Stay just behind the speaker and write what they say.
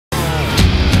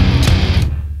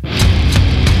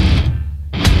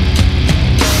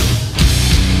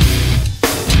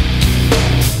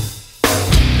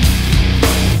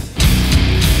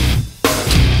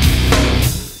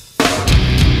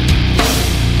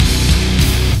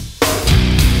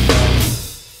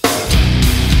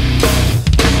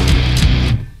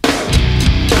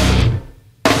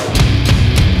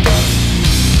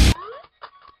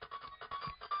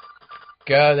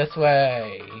Go this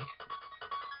way.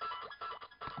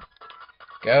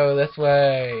 Go this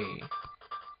way.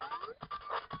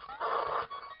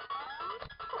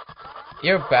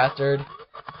 You bastard.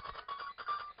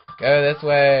 Go this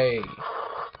way.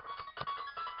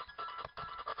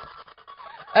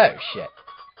 Oh,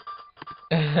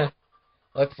 shit.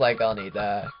 Looks like I'll need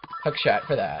a hook shot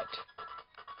for that.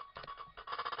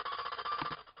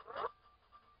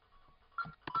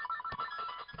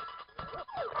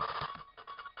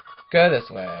 Go this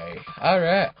way.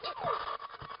 Alright.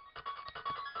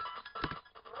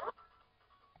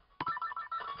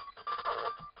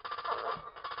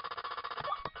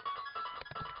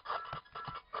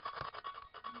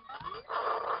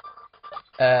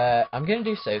 I'm gonna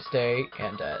do save state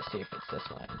and see if it's this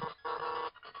one.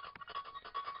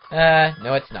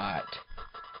 No it's not.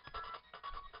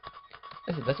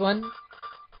 Is it this one?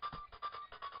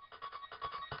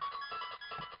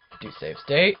 Do save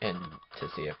state and to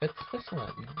see if it's this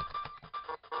one.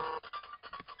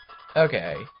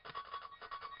 Okay.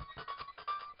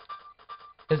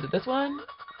 Is it this one?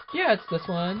 Yeah, it's this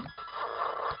one.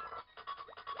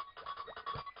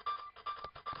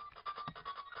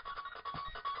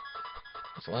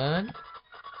 This one.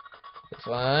 This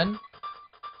one.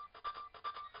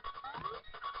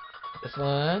 This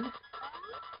one.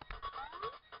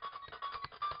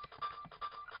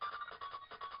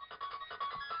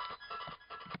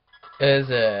 Is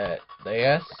it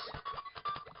this?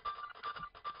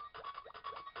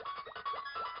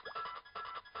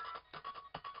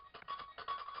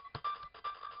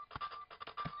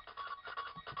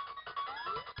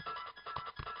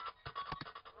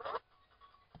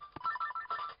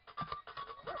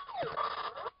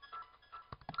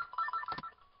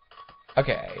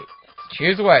 Okay, let's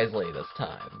choose wisely this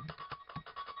time.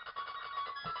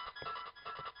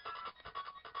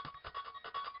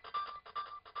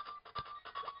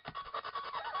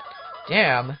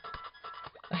 Damn.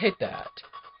 I hate that.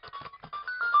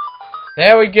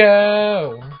 There we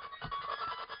go!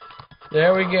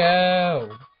 There we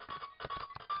go!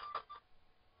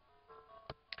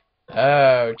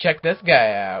 Oh, check this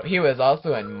guy out. He was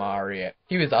also in Mario.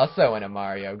 He was also in a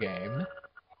Mario game.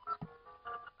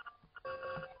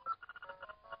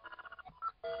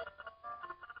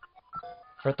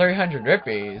 For 300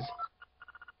 rupees?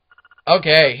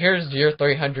 Okay, here's your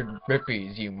 300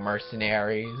 rupees, you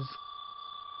mercenaries.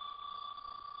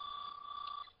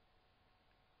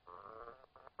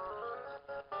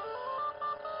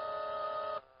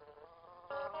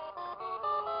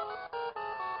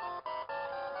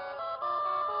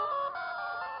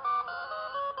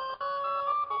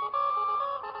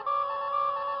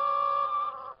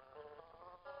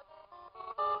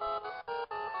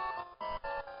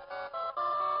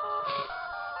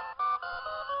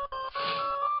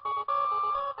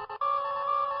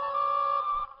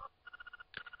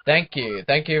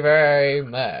 Thank you very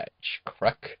much,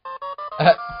 Crook.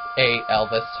 A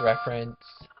Elvis reference.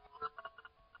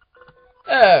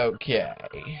 Okay.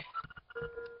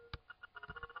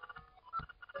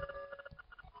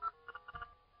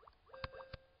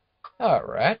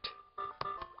 Alright.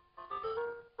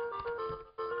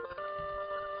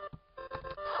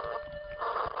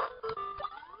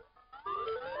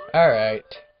 Alright.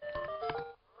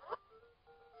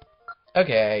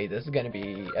 Okay, this is gonna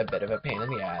be a bit of a pain in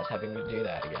the ass having to do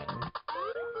that again.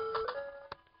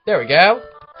 There we go!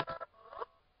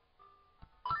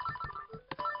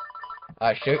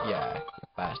 Shoot ya, you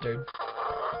bastard.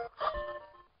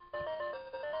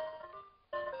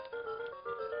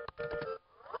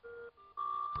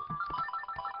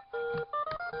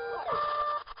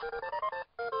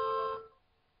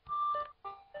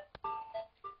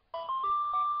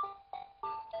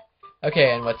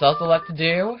 Okay, and what's also left to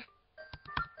do?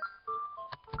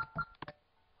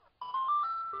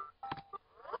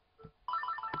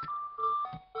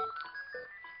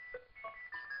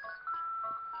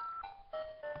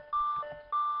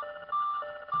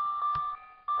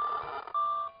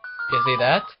 You see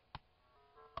that?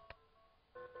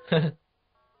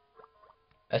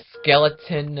 A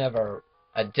skeleton of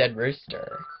a dead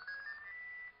rooster.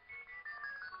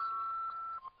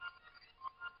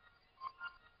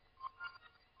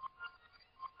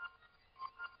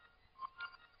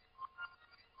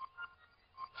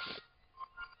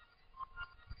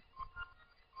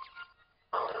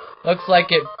 Looks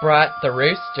like it brought the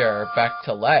rooster back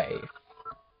to life.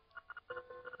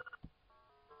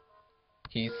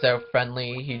 He's so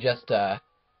friendly, he just,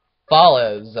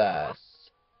 follows us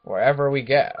wherever we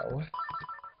go.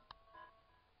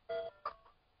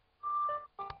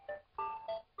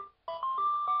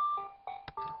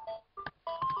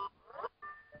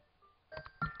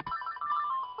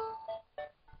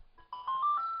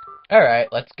 Alright,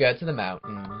 let's go to the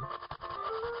mountain.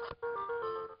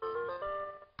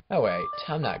 Oh wait,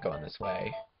 I'm not going this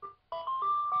way.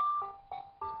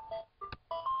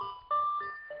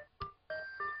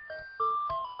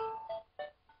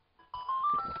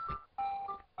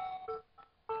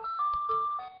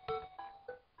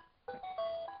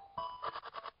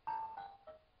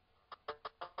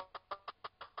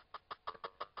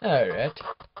 Alright.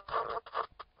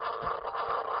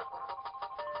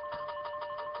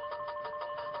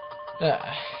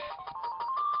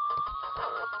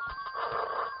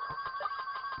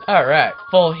 Alright,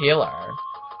 full healer.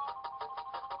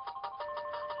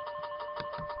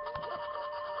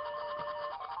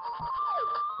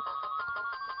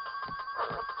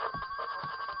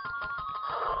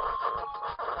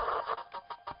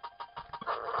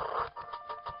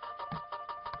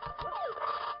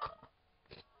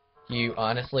 You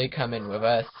honestly come in with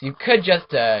us? You could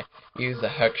just use a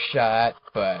hook shot,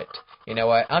 but you know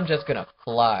what? I'm just gonna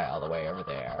fly all the way over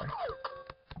there.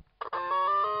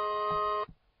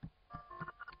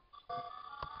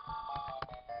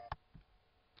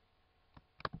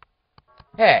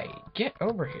 Hey, get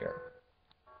over here.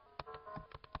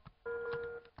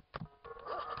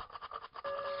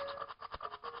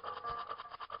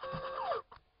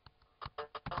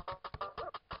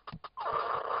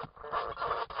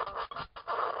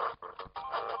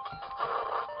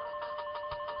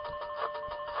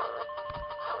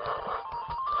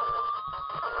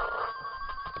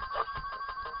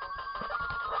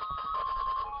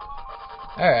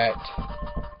 Alright.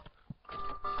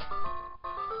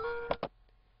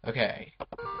 Okay.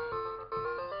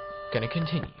 Gonna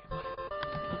continue.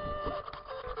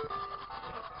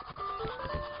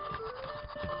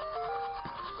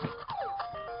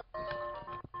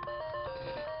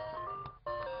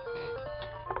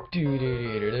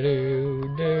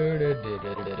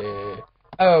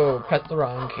 Oh, press the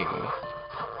wrong key.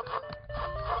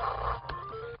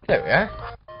 There we are.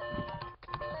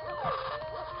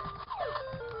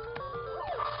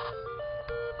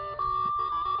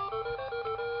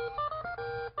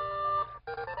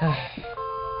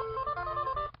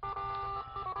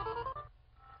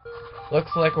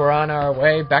 Looks like we're on our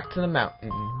way back to the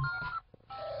mountain.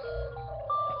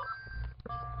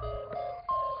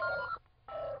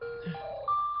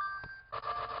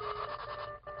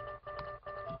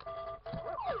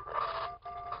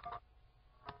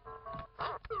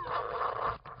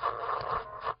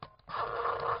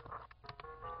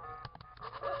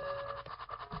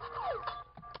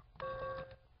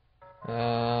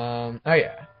 Oh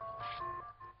yeah.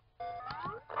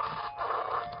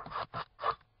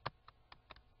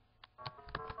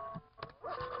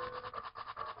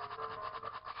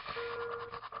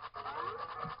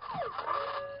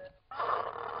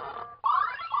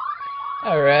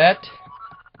 Alright.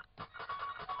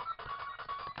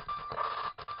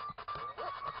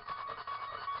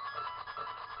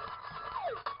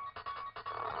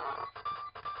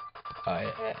 Oh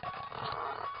yeah.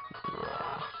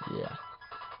 Yeah.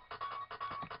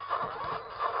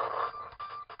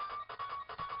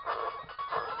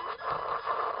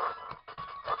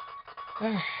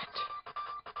 Alright.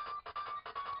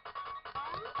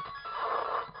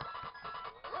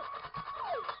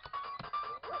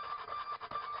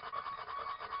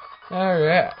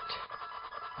 Alright.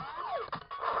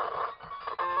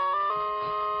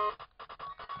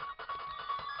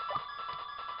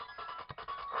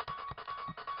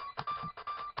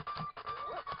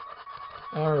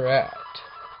 Alright.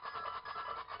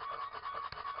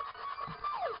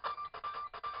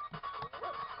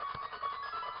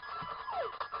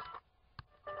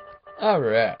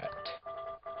 Alright.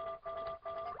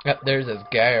 Yep, there's this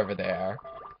guy over there.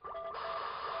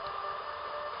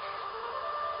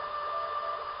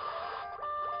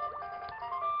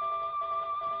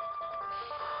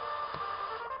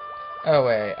 Oh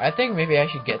wait, I think maybe I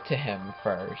should get to him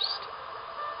first.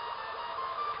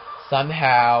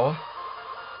 Somehow.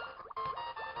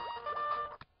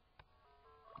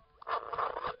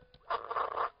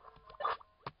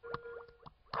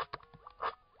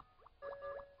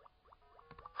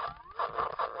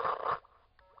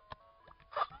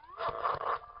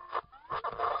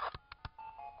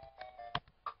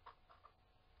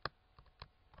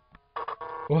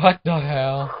 What the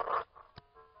hell?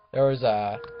 There was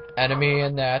a enemy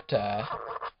in that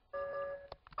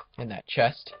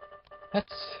chest.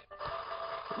 That's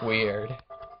weird.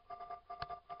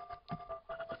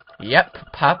 Yep,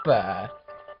 Papa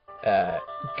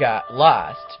got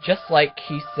lost, just like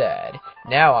he said.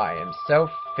 Now I am so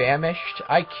famished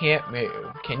I can't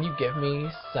move. Can you give me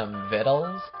some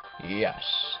victuals? Yes.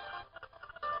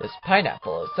 This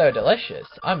pineapple is so delicious.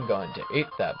 I'm going to eat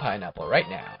that pineapple right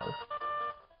now.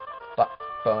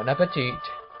 Bon appetit.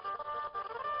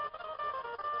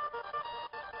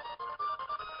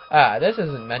 Ah, this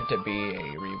isn't meant to be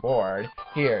a reward.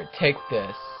 Here, take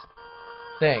this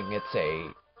thing. It's a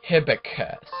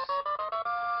hibiscus.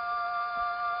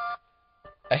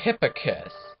 A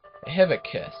hibiscus. A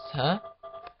hibiscus, huh?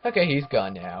 Okay, he's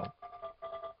gone now.